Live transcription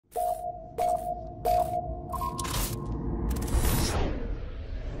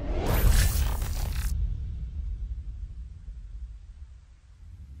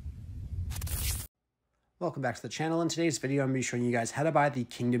Welcome back to the channel. In today's video, I'm going to be showing you guys how to buy the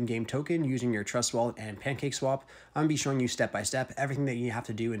Kingdom Game token using your Trust Wallet and PancakeSwap. I'm going to be showing you step by step everything that you have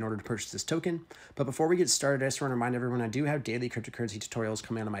to do in order to purchase this token. But before we get started, I just want to remind everyone I do have daily cryptocurrency tutorials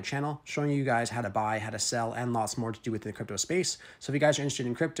coming out on my channel, showing you guys how to buy, how to sell, and lots more to do with the crypto space. So if you guys are interested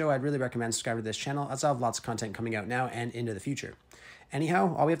in crypto, I'd really recommend subscribing to this channel, as I have lots of content coming out now and into the future.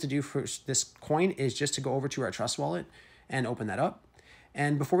 Anyhow, all we have to do for this coin is just to go over to our Trust Wallet and open that up.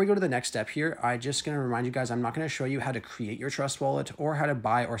 And before we go to the next step here, I'm just going to remind you guys, I'm not going to show you how to create your Trust Wallet or how to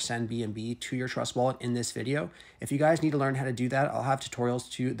buy or send BNB to your Trust Wallet in this video. If you guys need to learn how to do that, I'll have tutorials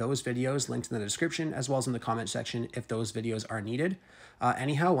to those videos linked in the description as well as in the comment section if those videos are needed.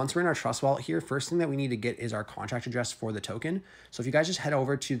 Anyhow, once we're in our Trust Wallet here, first thing that we need to get is our contract address for the token. So if you guys just head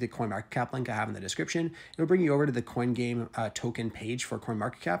over to the CoinMarketCap link I have in the description, it'll bring you over to the CoinGame token page for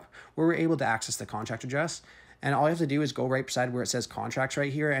CoinMarketCap, where we're able to access the contract address. And all you have to do is go right beside where it says contracts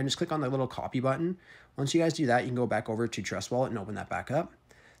right here and just click on the little copy button. Once you guys do that, you can go back over to Trust Wallet and open that back up.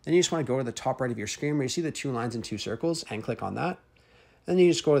 Then you just want to go to the top right of your screen where you see the 2 lines and 2 circles and click on that. Then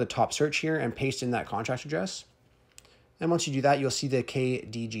you just go to the top search here and paste in that contract address. And once you do that, you'll see the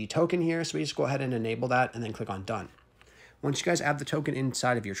KDG token here. So we just go ahead and enable that and then click on done. Once you guys add the token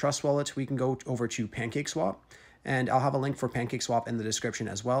inside of your Trust Wallet, we can go over to PancakeSwap. And I'll have a link for PancakeSwap in the description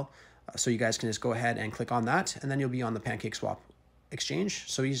as well. So you guys can just go ahead and click on that, and then you'll be on the PancakeSwap exchange.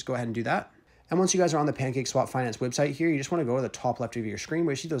 So you just go ahead and do that. And once you guys are on the PancakeSwap Finance website here, you just want to go to the top left of your screen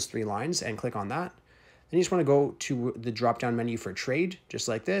where you see those 3 lines and click on that. Then you just want to go to the drop-down menu for trade, just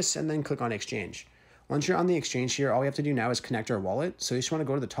like this, and then click on exchange. Once you're on the exchange here, all we have to do now is connect our wallet. So you just want to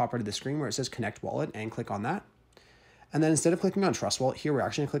go to the top right of the screen where it says connect wallet and click on that. And then instead of clicking on Trust Wallet here, we're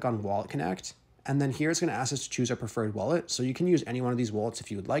actually going to click on Wallet Connect. And then here it's going to ask us to choose our preferred wallet. So you can use any one of these wallets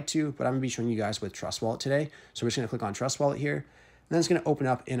if you would like to, but I'm going to be showing you guys with Trust Wallet today. So we're just going to click on Trust Wallet here. And then it's going to open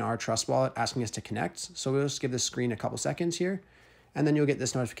up in our Trust Wallet asking us to connect. So we'll just give this screen a couple seconds here. And then you'll get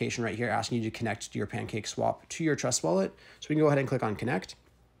this notification right here asking you to connect your PancakeSwap to your Trust Wallet. So we can go ahead and click on connect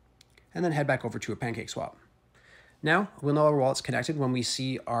and then head back over to a PancakeSwap. Now, we'll know our wallet's connected when we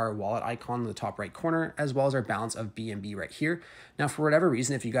see our wallet icon in the top right corner, as well as our balance of BNB right here. Now, for whatever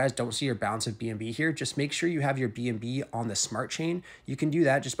reason, if you guys don't see your balance of BNB here, just make sure you have your BNB on the smart chain. You can do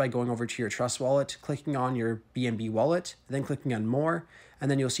that just by going over to your Trust Wallet, clicking on your BNB wallet, then clicking on more, and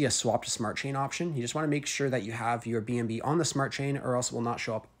then you'll see a swap to smart chain option. You just want to make sure that you have your BNB on the smart chain, or else it will not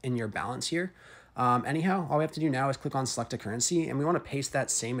show up in your balance here. Anyhow, all we have to do now is click on select a currency, and we want to paste that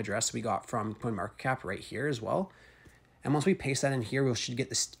same address we got from CoinMarketCap right here as well. And once we paste that in here, we should get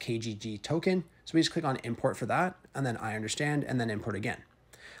this KGG token. So we just click on import for that, and then I understand, and then import again.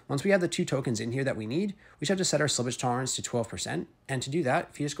 Once we have the 2 tokens in here that we need, we just have to set our slippage tolerance to 12%. And to do that,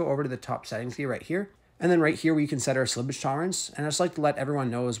 if you just go over to the top settings here right here, and then right here we can set our slippage tolerance. And I just like to let everyone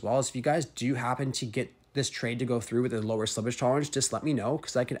know as well, is if you guys do happen to get this trade to go through with a lower slippage tolerance, just let me know,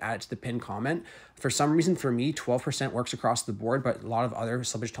 because I can add it to the pinned comment. For some reason, for me, 12% works across the board, but a lot of other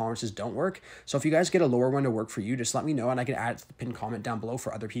slippage tolerances don't work. So if you guys get a lower one to work for you, just let me know, and I can add it to the pinned comment down below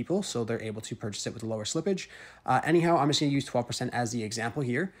for other people, so they're able to purchase it with a lower slippage. Anyhow, I'm just going to use 12% as the example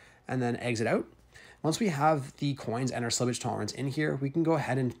here, and then exit out. Once we have the coins and our slippage tolerance in here, we can go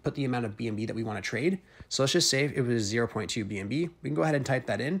ahead and put the amount of BNB that we want to trade. So let's just say it was 0.2 BNB. We can go ahead and type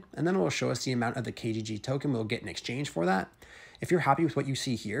that in, and then it will show us the amount of the KGG token we'll get in exchange for that. If you're happy with what you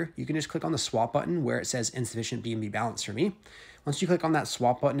see here, you can just click on the swap button where it says insufficient BNB balance for me. Once you click on that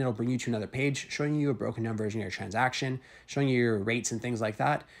swap button, it'll bring you to another page showing you a broken down version of your transaction, showing you your rates and things like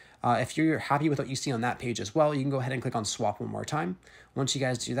that. If you're happy with what you see on that page as well, you can go ahead and click on swap one more time. Once you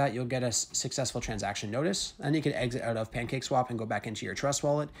guys do that, you'll get a successful transaction notice, and you can exit out of PancakeSwap and go back into your Trust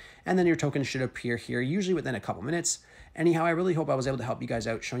Wallet, and then your token should appear here usually within a couple minutes. Anyhow, I really hope I was able to help you guys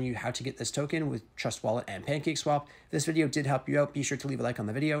out, showing you how to get this token with Trust Wallet and PancakeSwap. If this video did help you out, be sure to leave a like on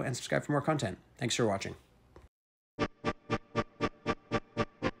the video and subscribe for more content. Thanks for watching.